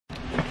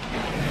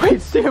Wait,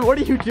 Steven, what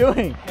are you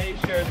doing? Hey,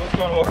 Sharers, what's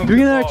going on? Welcome Doing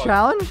to the another vlog.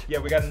 challenge? Yeah,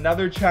 we got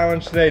another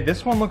challenge today.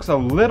 This one looks a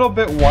little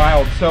bit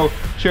wild. So,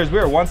 Sharers, we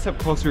are one step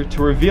closer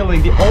to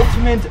revealing the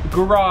ultimate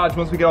garage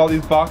once we get all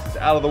these boxes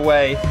out of the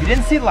way. If you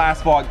didn't see the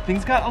last vlog,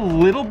 things got a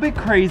little bit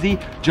crazy.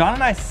 John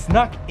and I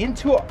snuck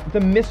into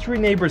the mystery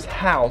neighbor's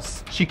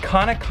house. She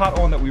kind of caught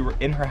on that we were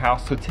in her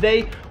house. So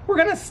today, we're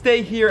gonna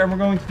stay here and we're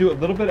going to do a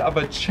little bit of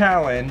a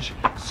challenge.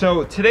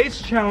 So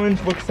today's challenge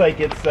looks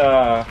like it's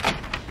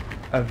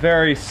a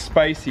very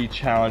spicy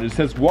challenge. It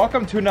says,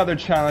 welcome to another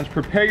challenge.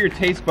 Prepare your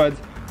taste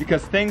buds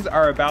because things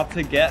are about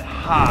to get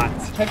hot.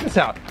 Check this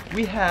out.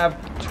 We have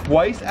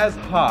twice as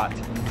hot,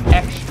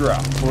 extra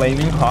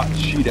flaming hot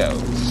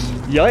Cheetos.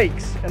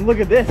 Yikes. And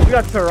look at this. We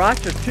got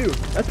sriracha too.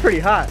 That's pretty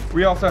hot.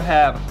 We also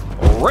have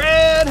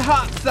red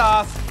hot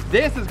sauce.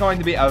 This is going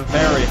to be a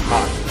very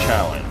hot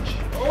challenge.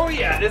 Oh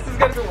yeah, this is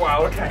gonna be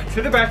wild. Okay,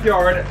 to the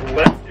backyard.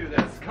 Let's do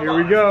this. Come on.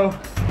 Here we go.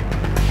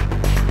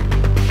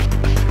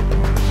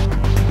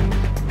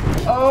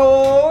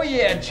 Oh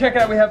yeah, check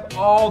out, we have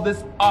all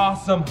this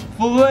awesome,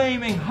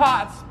 flaming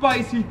hot,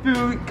 spicy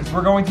food because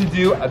we're going to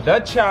do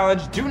the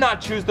challenge. Do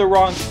not choose the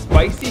wrong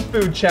spicy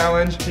food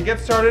challenge. To get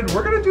started,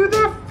 we're gonna do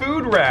the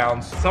food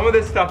rounds. Some of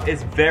this stuff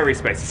is very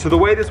spicy. So the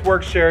way this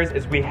works, Sharers,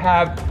 is we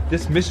have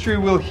this mystery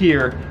wheel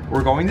here.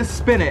 We're going to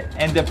spin it,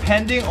 and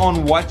depending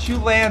on what you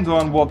land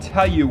on, we'll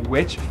tell you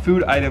which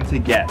food item to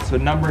get. So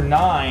number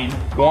 9,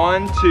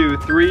 1, 2,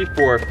 3,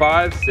 4,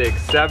 5,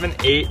 6, 7,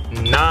 8,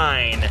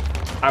 9.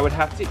 I would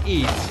have to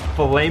eat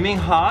flaming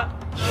hot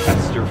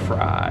Chester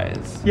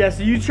fries. Yeah,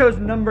 so you chose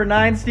number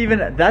 9,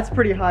 Steven. That's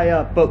pretty high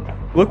up, but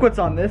look what's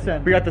on this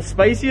end. We got the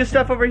spiciest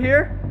stuff over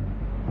here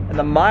and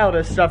the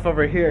mildest stuff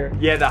over here.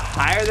 Yeah, the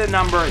higher the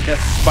number, the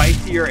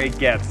spicier it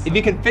gets. If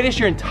you can finish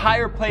your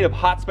entire plate of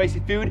hot, spicy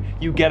food,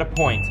 you get a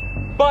point.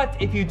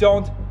 But if you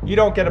don't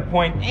get a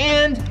point.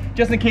 And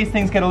just in case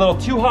things get a little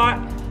too hot,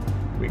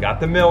 we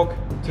got the milk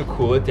to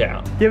cool it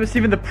down. Yeah, but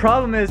Steven, the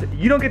problem is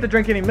you don't get to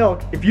drink any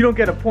milk if you don't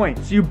get a point.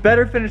 So you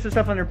better finish the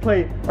stuff on your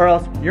plate or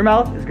else your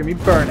mouth is gonna be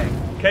burning.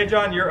 Okay,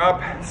 John, you're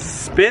up.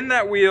 Spin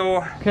that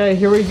wheel. Okay,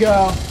 here we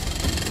go.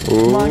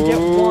 Come on, get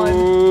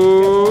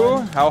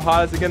one. How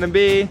hot is it gonna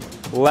be?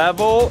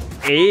 Level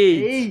 8.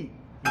 8.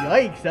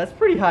 Yikes, that's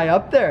pretty high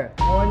up there.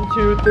 1,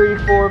 2, 3,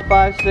 4,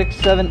 5, 6,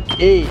 7,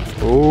 8.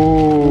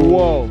 Ooh.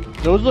 Whoa,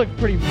 those look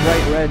pretty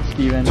bright red,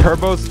 Steven.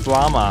 Turbos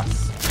Flamas.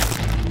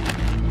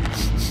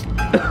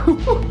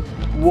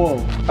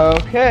 Whoa.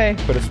 Okay.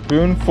 Put a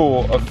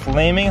spoonful of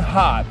flaming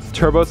hot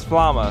Turbos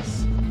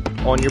Flamas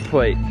on your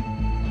plate.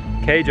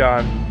 Okay,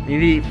 John. You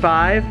need to eat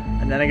 5,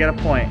 and then I get a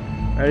point.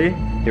 Ready?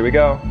 Here we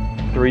go.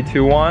 3,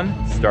 2,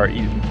 1. Start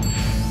eating.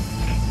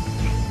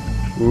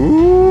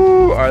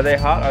 Ooh, are they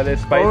hot? Are they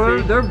spicy?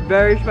 Oh, they're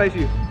very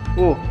spicy.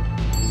 Ooh.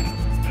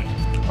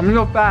 I'm gonna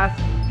go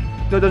fast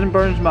so it doesn't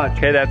burn as much.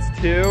 Okay, that's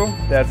 2.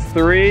 That's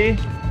 3.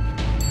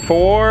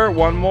 4.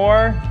 One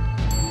more.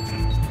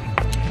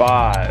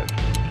 5.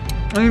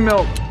 I need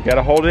milk. You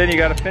gotta hold it in. You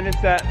gotta finish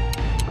that.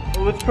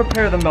 Well, let's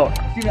prepare the milk.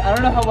 Steven, I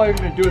don't know how well you're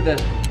gonna do with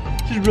this.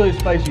 This is really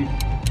spicy.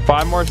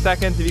 5 more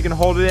seconds if you can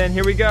hold it in.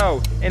 Here we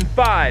go. In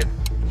 5,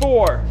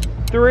 4,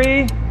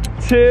 3,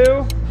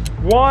 2,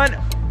 1.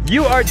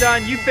 You are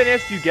done. You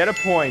finished. You get a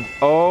point.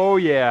 Oh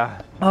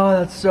yeah. Oh,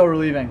 that's so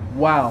relieving.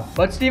 Wow.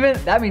 But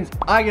Steven, that means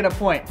I get a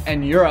point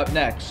and you're up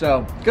next.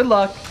 So good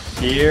luck.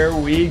 Here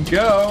we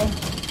go.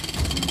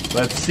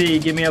 Let's see.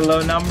 Give me a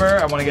low number.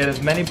 I want to get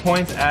as many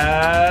points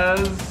as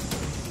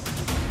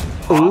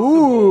possible.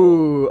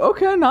 Ooh.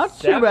 Okay, not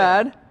 7. too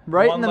bad.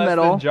 Right One in the less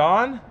middle. than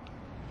John.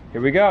 Here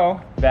we go.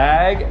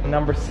 Bag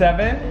number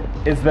 7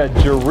 is the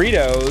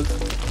Doritos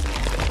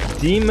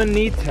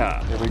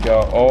Demonita. Here we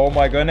go. Oh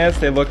my goodness,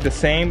 they look the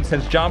same.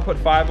 Since John put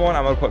 5 on,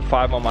 I'm gonna put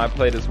 5 on my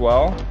plate as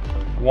well.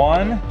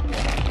 1,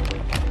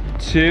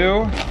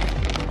 2,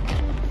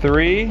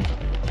 3,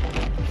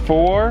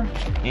 4,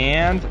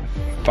 and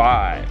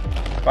 5.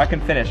 If I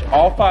can finish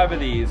all 5 of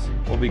these,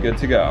 we'll be good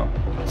to go.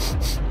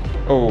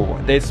 Oh,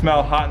 they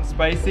smell hot and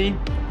spicy.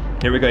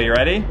 Here we go, you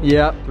ready?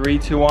 Yep. 3,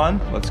 2,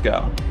 1, let's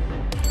go.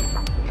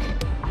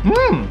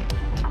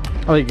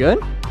 Are they good?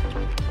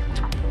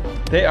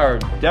 They are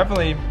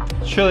definitely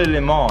chili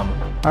limon.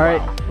 All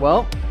right,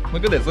 well.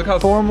 Look at this, look how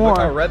 4 more. Look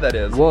how red that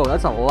is. Whoa,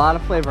 that's a lot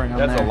of flavoring on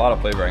there. That's a lot of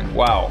flavoring,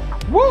 wow.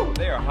 Woo,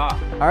 they are hot.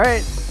 All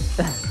right,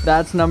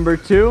 that's number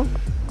 2.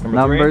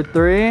 Number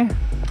 3.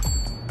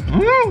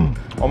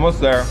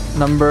 Almost there.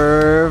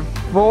 Number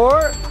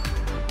 4.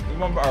 These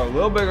ones are a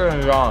little bigger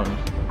than John's.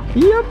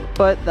 Yep,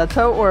 but that's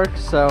how it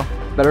works, so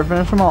better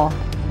finish them all.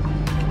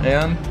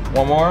 And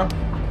one more.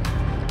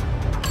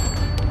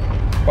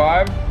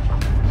 5.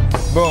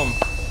 Boom.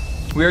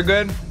 We're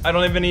good. I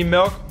don't even need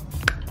milk.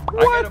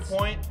 What? I get a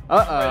point.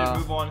 I'm ready to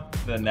move on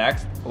to the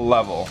next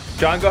level.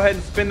 John, go ahead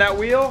and spin that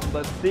wheel.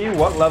 Let's see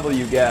what level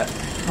you get.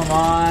 Come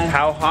on.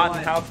 How hot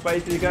and how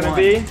spicy it's gonna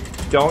be.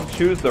 Don't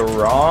choose the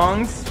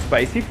wrong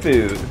spicy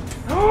food.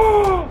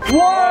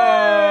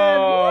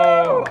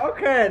 Whoa!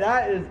 Okay,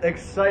 that is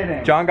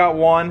exciting. John got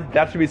 1.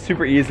 That should be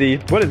super easy.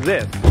 What is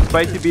this?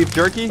 Spicy beef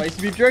jerky?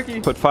 Spicy beef jerky.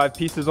 Put 5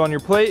 pieces on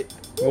your plate.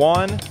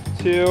 1,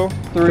 2,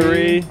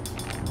 3,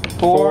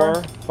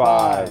 4,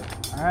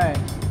 5. All right.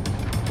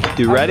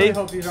 You ready? I really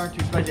hope these aren't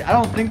too spicy. I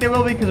don't think they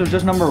will be because it was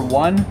just number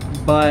 1,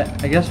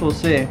 but I guess we'll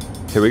see.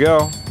 Here we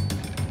go.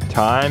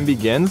 Time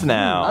begins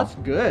now. That's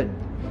good.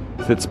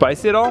 Is it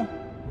spicy at all?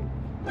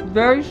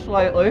 Very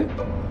slightly.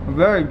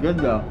 Very good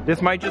though.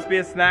 This might just be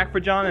a snack for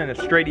John and a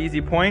straight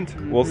easy point.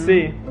 We'll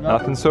see.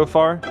 Nothing so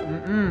far.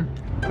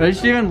 Ready,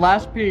 Steven?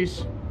 Last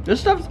piece. This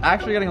stuff's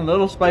actually getting a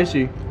little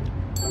spicy.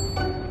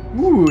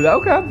 Ooh,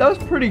 okay, that was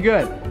pretty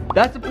good.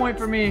 That's a point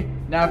for me.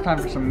 Now it's time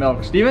for some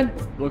milk. Steven,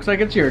 looks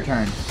like it's your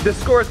turn. The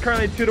score is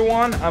currently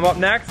 2-1. I'm up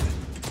next.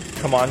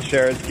 Come on,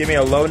 Shares. Give me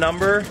a low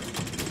number.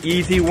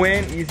 Easy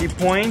win, easy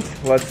point.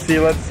 Let's see,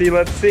 let's see,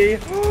 let's see.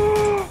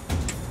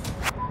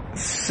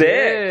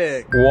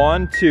 6.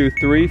 1, 2,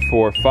 3,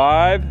 4,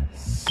 5,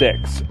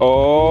 6.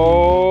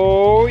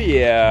 Oh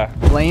yeah.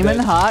 Flamin'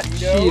 hot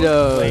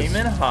Cheetos.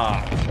 Flamin'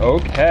 hot.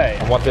 Okay.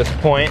 I want this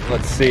point.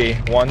 Let's see.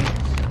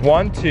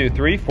 1, 2,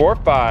 3, 4,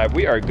 5.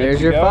 We are good to go.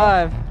 There's your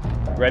 5.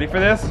 Ready for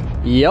this?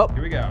 Yep.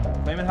 Here we go.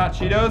 Flamin' hot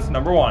Cheetos,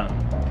 number 1.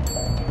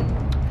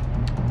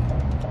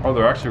 Oh,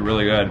 they're actually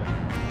really good.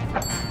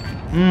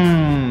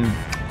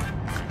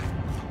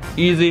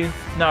 Easy,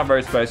 not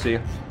very spicy.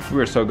 We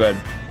are so good.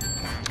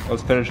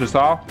 Let's finish this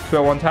off. 2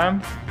 at one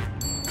time.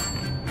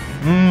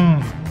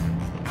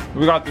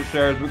 We got this,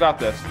 Shares. We got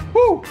this.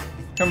 Woo!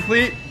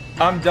 Complete.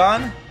 I'm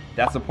done.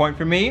 That's a point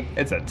for me.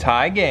 It's a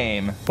tie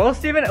game. Well,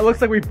 Steven, it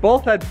looks like we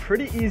both had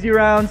pretty easy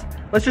rounds.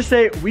 Let's just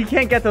say we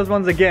can't get those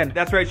ones again.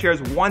 That's right,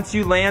 Shares. Once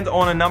you land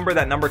on a number,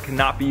 that number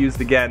cannot be used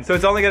again. So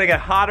it's only gonna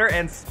get hotter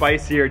and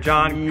spicier.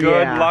 John,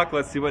 good luck.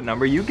 Let's see what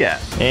number you get.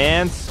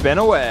 And spin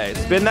away.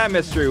 Spin that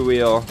mystery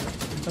wheel.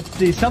 Let's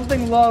see,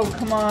 something low,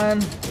 come on.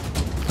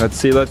 Let's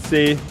see, let's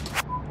see.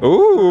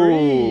 Ooh.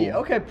 3.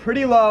 Okay,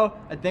 pretty low.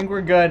 I think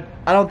we're good.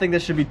 I don't think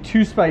this should be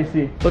too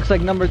spicy. Looks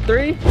like number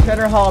 3,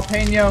 cheddar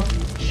jalapeno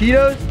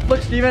Cheetos.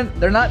 Look, Steven,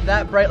 they're not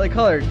that brightly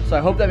colored, so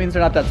I hope that means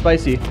they're not that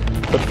spicy.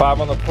 Put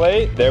 5 on the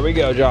plate. There we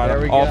go, John. There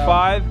we All go.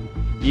 5.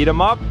 Eat them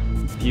up.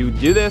 If you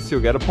do this,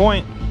 you'll get a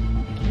point.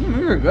 These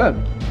are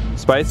good.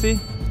 Spicy?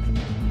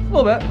 A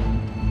little bit.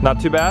 Not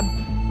too bad?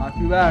 Not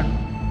too bad.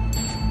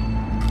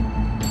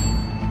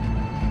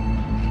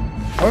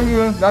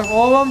 Okay, that's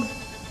all of them.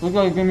 Looks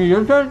like it's gonna be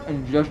your turn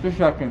in just a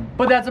second.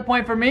 But that's a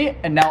point for me,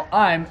 and now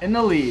I'm in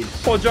the lead.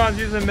 Well, John's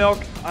using milk.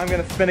 I'm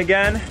gonna spin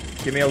again.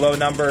 Give me a low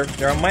number.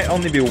 There might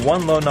only be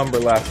one low number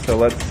left, so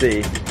let's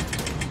see.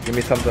 Give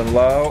me something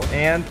low,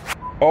 and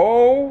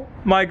oh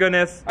my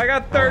goodness, I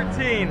got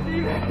 13.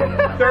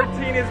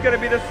 13 is gonna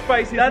be the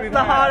spiciest. That's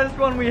the hottest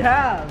one we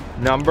have.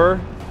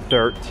 Number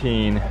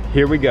 13.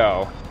 Here we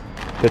go.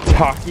 The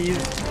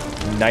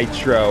Takis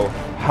Nitro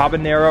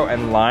Habanero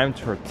and Lime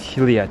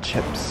Tortilla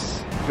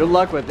Chips. Good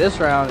luck with this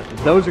round.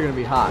 Those are gonna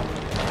be hot.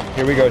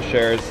 Here we go,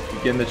 Shares.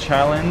 Begin the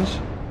challenge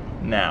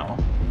now.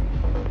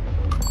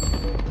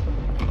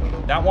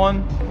 That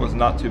one was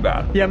not too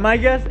bad. Yeah, my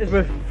guess is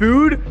with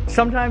food,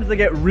 sometimes they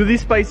get really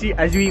spicy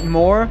as you eat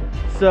more.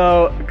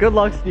 So good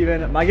luck,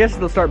 Steven. My guess is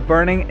they'll start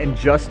burning in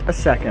just a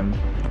second.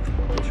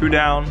 2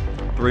 down,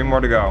 3 more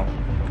to go.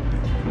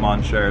 Come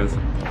on, Shares.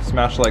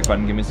 Smash the like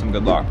button, give me some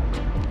good luck.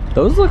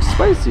 Those look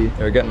spicy.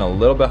 They're getting a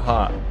little bit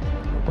hot.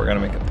 We're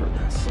gonna make it through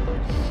this.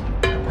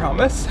 I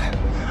promise.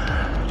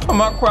 I'm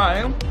not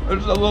crying.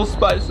 It's a little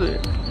spicy.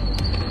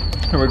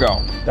 Here we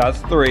go. That's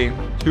 3.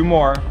 2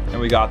 more, and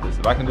we got this.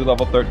 If I can do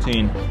level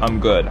 13, I'm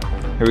good.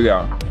 Here we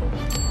go.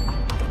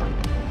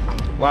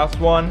 Last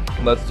one.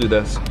 Let's do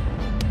this.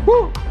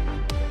 Woo!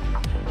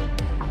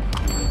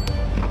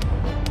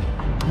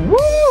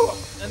 Woo!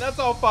 And that's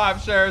all 5,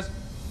 Shares.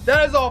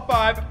 That is all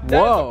 5. That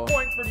Whoa. is a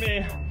point for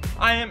me.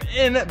 I am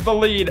in the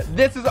lead.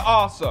 This is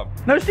awesome.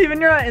 No, Steven,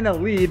 you're not in the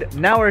lead.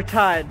 Now we're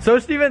tied. So,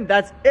 Steven,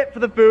 that's it for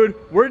the food.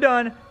 We're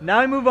done.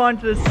 Now we move on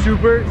to the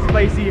super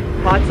spicy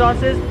hot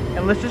sauces.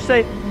 And let's just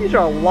say, these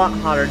are a lot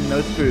hotter than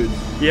those foods.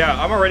 Yeah,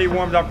 I'm already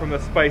warmed up from the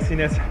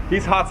spiciness.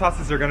 These hot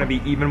sauces are gonna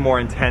be even more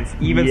intense,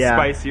 even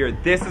spicier.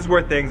 This is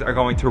where things are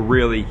going to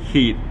really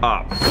heat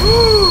up.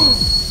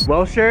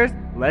 Well, Shares,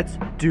 let's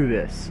do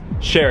this.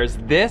 Shares,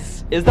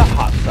 this is the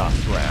hot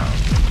sauce round.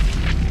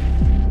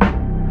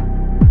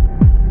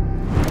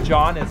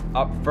 John is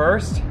up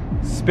first.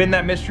 Spin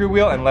that mystery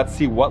wheel and let's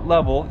see what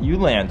level you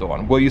land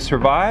on. Will you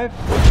survive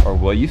or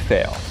will you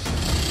fail?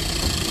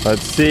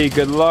 Let's see,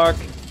 good luck.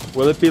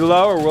 Will it be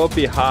low or will it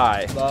be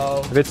high?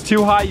 Low. If it's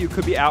too high, you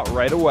could be out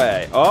right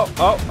away. Oh,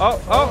 oh,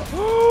 oh,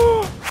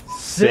 oh.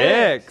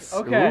 6.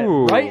 Okay,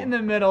 Ooh. right in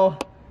the middle.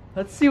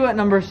 Let's see what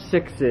number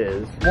 6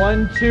 is.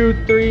 1,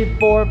 2, 3,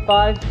 4,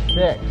 5,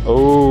 6.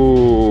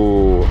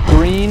 Oh.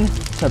 Green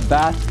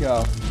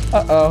Tabasco.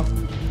 Uh-oh.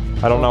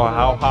 I don't know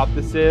how hot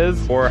this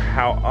is or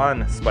how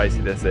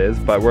unspicy this is,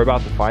 but we're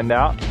about to find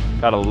out.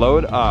 Gotta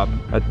load up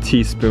a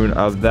teaspoon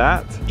of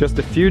that. Just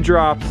a few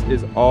drops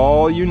is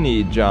all you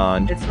need,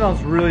 John. It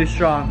smells really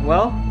strong.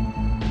 Well,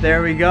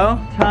 there we go.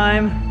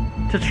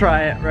 Time to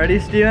try it. Ready,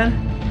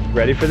 Steven?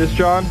 Ready for this,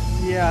 John?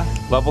 Yeah.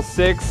 Level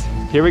 6,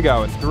 here we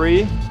go. In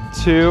 3,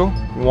 2,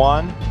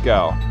 1,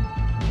 go.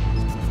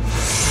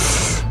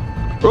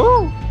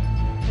 Ooh!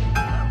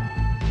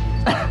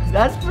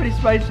 That's pretty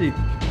spicy.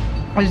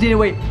 I just need to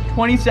wait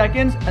 20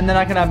 seconds and then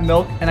I can have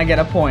milk and I get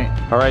a point.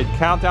 All right,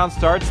 countdown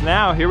starts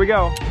now. Here we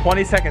go.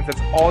 20 seconds,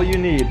 that's all you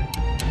need.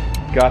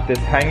 Got this,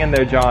 hang in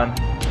there, John.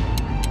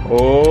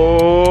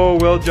 Oh,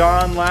 will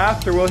John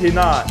last or will he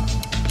not?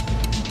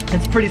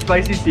 It's pretty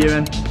spicy,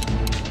 Steven.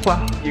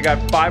 Wow. You got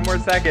 5 more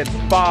seconds.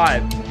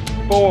 5,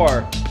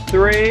 4,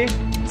 3,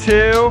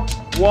 2,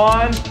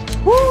 1.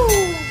 Woo!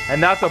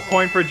 And that's a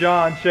point for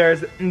John,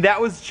 Shares. And that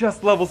was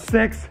just level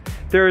 6.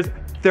 There's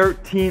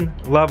 13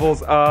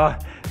 levels.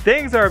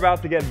 Things are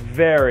about to get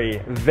very,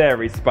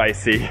 very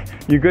spicy.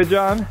 You good,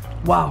 John?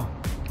 Wow.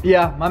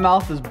 Yeah, my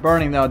mouth is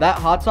burning though. That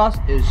hot sauce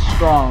is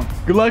strong.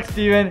 Good luck,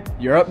 Steven.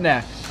 You're up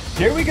next.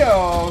 Here we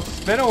go.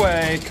 Spin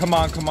away. Come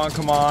on, come on,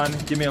 come on.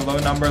 Give me a low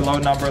number, low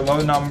number,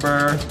 low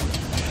number.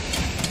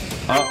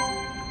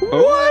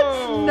 What?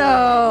 Oh,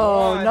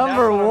 No,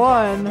 number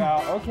one.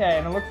 Okay,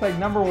 and it looks like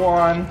number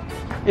 1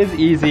 is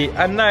easy.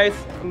 A nice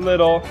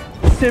little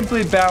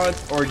Simply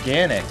Balanced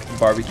organic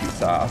barbecue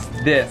sauce.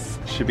 This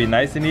should be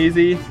nice and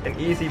easy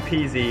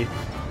peasy,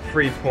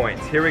 free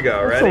points. Here we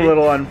go, ready? That's a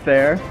little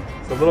unfair.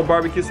 So a little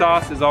barbecue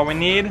sauce is all we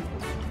need.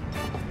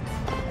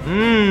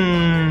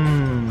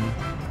 Mmm.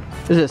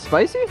 Is it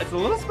spicy? It's a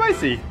little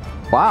spicy.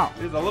 Wow.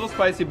 It is a little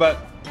spicy, but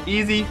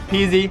easy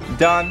peasy,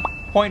 done.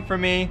 Point for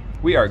me.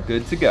 We are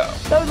good to go.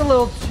 That was a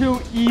little too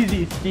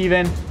easy,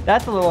 Steven.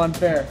 That's a little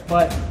unfair.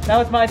 But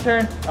now it's my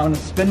turn. I'm gonna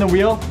spin the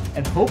wheel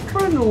and hope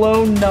for a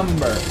low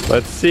number.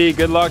 Let's see.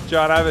 Good luck,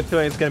 John. I have a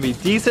feeling it's gonna be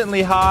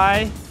decently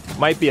high.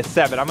 Might be a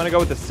 7. I'm gonna go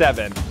with a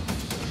 7.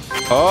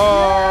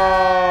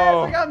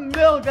 Oh! Yes, I got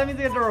milk. That means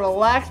I get to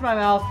relax my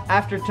mouth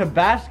after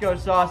Tabasco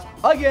sauce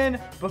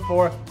again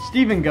before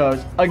Steven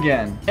goes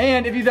again.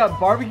 And if you thought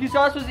barbecue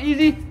sauce was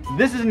easy,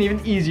 this is an even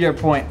easier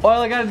point.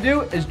 All I gotta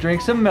do is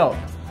drink some milk.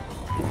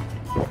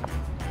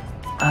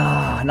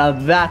 Ah, now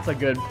that's a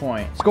good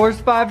point.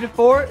 Scores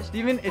 5-4.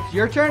 Steven, it's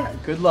your turn.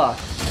 Good luck.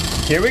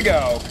 Here we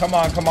go. Come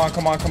on, come on,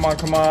 come on, come on,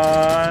 come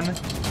on.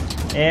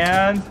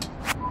 And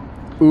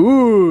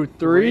ooh,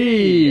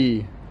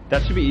 3.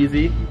 that should be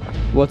easy.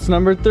 What's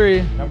number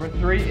 3? Number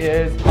 3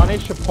 is honey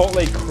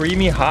chipotle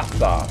creamy hot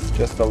sauce.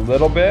 Just a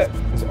little bit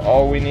is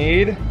all we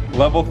need.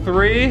 Level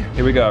 3.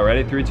 Here we go.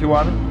 Ready? 3, 2,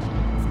 1.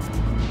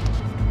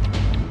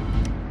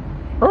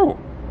 Oh.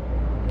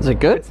 Is it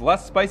good? It's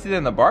less spicy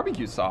than the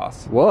barbecue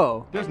sauce.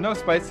 Whoa. There's no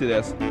spice to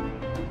this.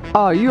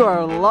 Oh, you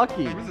are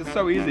lucky. This is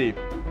so easy.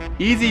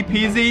 Easy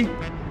peasy,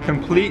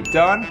 complete,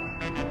 done.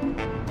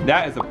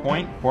 That is a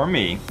point for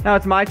me. Now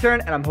it's my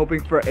turn and I'm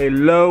hoping for a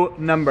low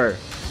number.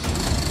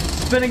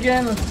 Spin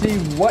again, let's see,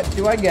 what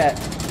do I get?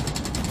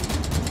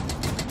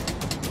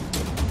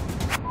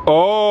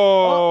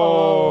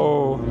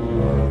 Oh.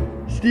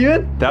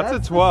 Steven? That's a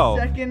 12.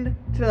 The second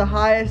to the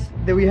highest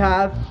that we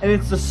have, and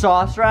it's the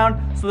sauce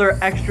round, so they're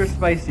extra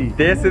spicy.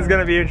 This is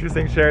gonna be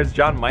interesting, Shares.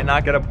 John might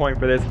not get a point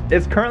for this.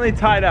 It's currently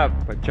tied up,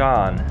 but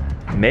John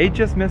may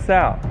just miss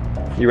out.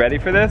 You ready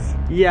for this?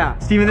 Yeah.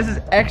 Steven, this is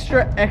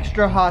extra,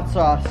 extra hot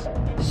sauce,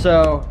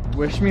 so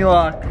wish me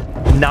luck.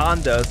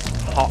 Nando's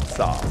hot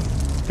sauce.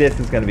 This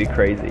is gonna be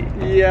crazy.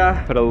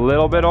 Yeah. Put a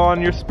little bit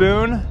on your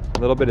spoon. A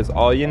little bit is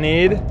all you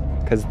need,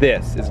 because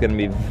this is gonna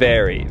be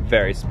very,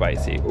 very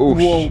spicy. Oof.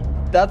 Whoa,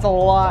 that's a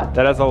lot.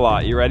 That is a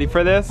lot. You ready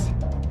for this?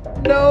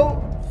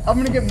 No, I'm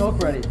gonna get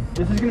milk ready.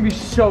 This is gonna be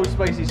so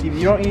spicy, Steven.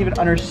 You don't even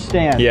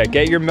understand. Yeah,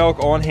 get your milk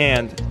on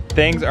hand.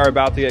 Things are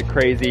about to get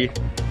crazy.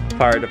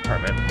 Fire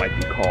department might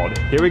be called.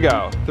 Here we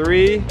go.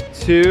 3,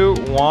 2,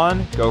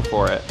 1, go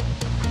for it.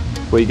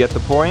 Will you get the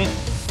point?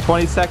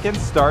 20 seconds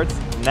starts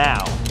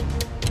now.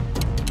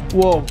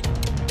 Whoa,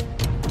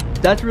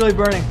 that's really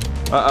burning.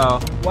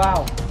 Uh-oh.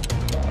 Wow.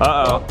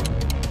 Uh-oh.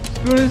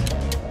 Spoon is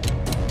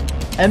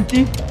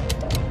empty.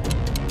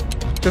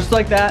 Just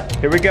like that.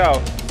 Here we go.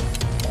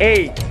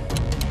 8,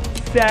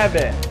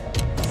 7,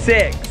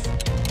 6,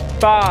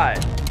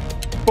 5,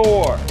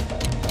 4,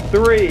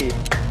 3,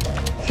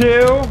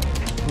 2,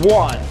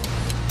 1.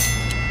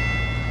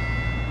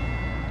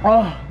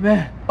 Oh,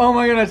 man. Oh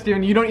my goodness,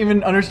 Steven, you don't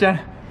even understand.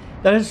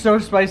 That is so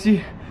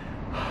spicy.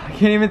 I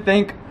can't even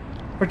think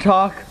or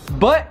talk,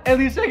 but at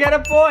least I get a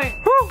point.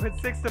 Whew,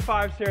 it's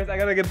 6-5, Shares. I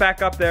gotta get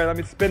back up there. Let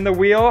me spin the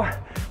wheel.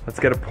 Let's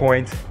get a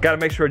point. Gotta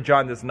make sure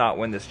John does not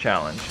win this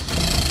challenge.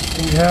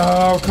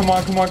 Yo, come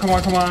on, come on, come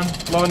on, come on.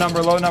 Low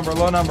number, low number,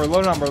 low number,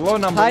 low number, low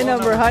number. High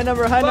number, high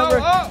number, high number.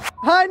 Oh.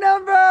 High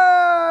number!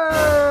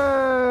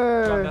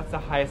 John, that's the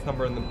highest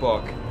number in the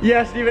book.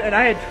 Yeah, Steven, and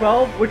I had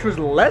 12, which was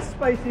less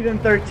spicy than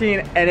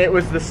 13, and it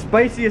was the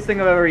spiciest thing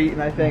I've ever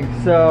eaten, I think,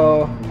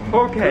 so.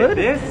 Okay, good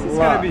this is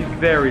luck. gonna be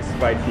very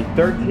spicy.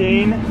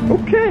 13.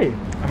 Okay.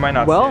 I might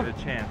not stand a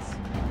chance.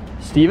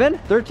 Steven,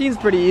 13's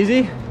pretty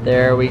easy.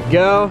 There we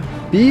go.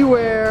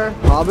 Beware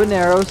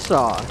habanero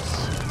sauce.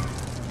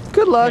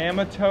 Good luck.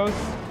 Toast,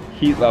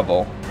 heat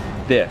level.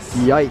 This.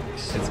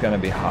 Yikes. It's gonna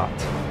be hot.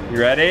 You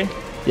ready?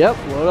 Yep,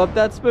 load up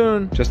that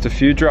spoon. Just a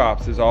few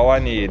drops is all I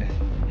need.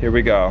 Here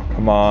we go.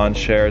 Come on,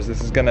 Shares. This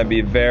is gonna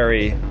be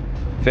very,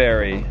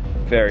 very,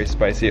 very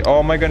spicy.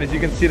 Oh my goodness, you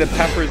can see the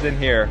peppers in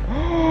here.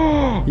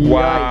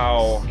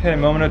 Wow. Okay,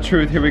 moment of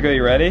truth. Here we go.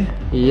 You ready?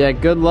 Yeah,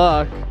 good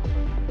luck.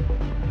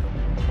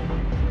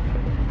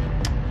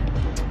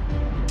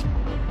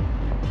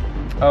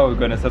 Oh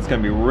goodness, that's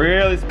gonna be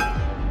really.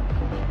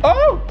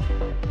 Oh!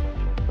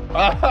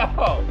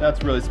 Oh,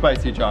 that's really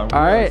spicy, John.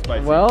 All Really right,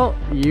 spicy. well,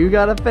 you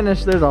gotta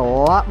finish. There's a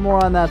lot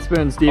more on that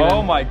spoon, Steven.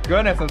 Oh my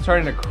goodness, I'm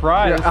starting to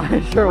cry. Your This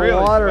eyes is are really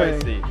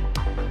watering. spicy.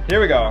 Here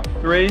we go.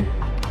 3,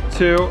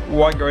 2,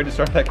 1. Get ready to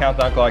start that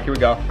countdown clock. Here we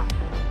go.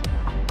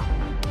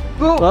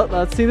 Well,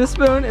 let's see the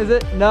spoon. Is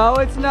it? No,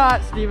 it's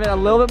not, Steven. A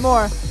little bit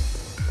more.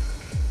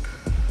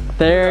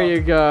 There you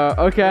go.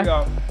 Okay. Here we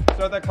go.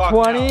 Start that clock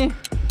 20, now.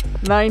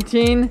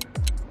 19,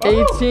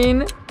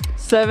 18,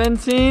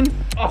 17,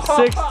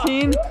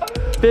 16,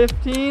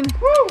 15,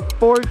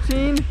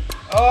 14,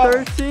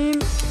 13,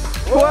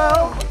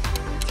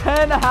 12,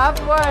 10,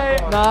 halfway.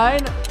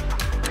 9,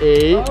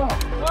 8,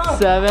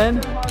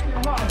 7,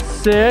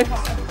 6,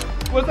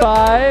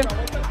 5,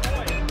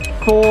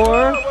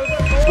 4.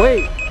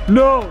 Wait,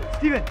 no,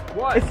 Steven.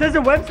 What? It says the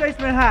website's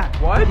been hacked.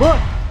 What? Look.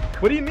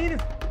 What do you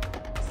mean?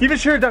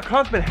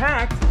 StevenShare.com's been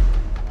hacked?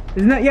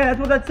 Isn't that? Yeah, that's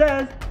what that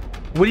says.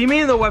 What do you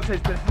mean the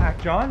website's been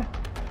hacked, John?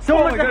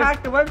 Someone Oh my must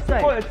have goodness. hacked the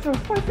website. Oh, it's so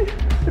spicy.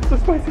 It's so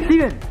spicy.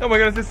 Steven. Oh my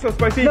goodness, it's so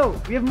spicy. No,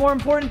 we have more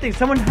important things.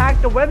 Someone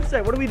hacked the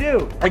website. What do we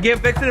do? I can't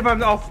fix it if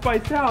I'm all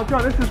spiced out.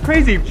 John, this is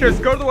crazy. Sure,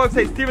 go to the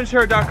website,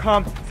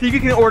 StevenShare.com, see if you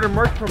can order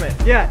merch from it.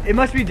 Yeah, it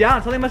must be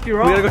down. Something must be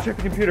wrong. We gotta go check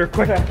the computer.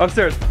 Quick,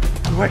 upstairs.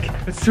 Quick,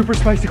 it's super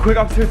spicy. Quick,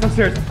 upstairs.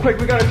 Quick,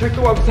 we gotta check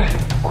the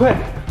website. Quick,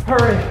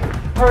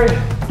 hurry.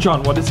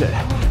 John, what is it?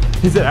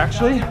 Is it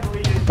actually?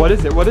 What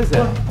is it?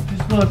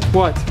 Just look.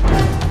 What?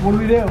 What do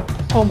we do?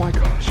 Oh my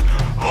gosh.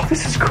 Oh,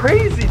 this is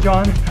crazy,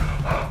 John.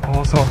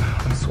 Also,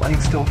 I'm sweating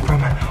still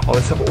from all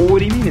this stuff. Oh, what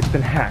do you mean it's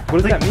been hacked?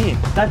 What does that mean?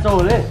 That's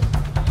all it is.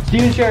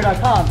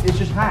 StevenShare.com, it's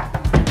just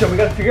hacked. John, we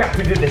gotta figure out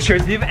who did this. Sure,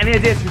 if you have any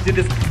ideas who did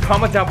this,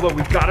 comment down below.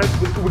 We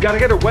gotta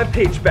get our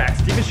webpage back,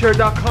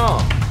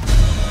 StevenShare.com.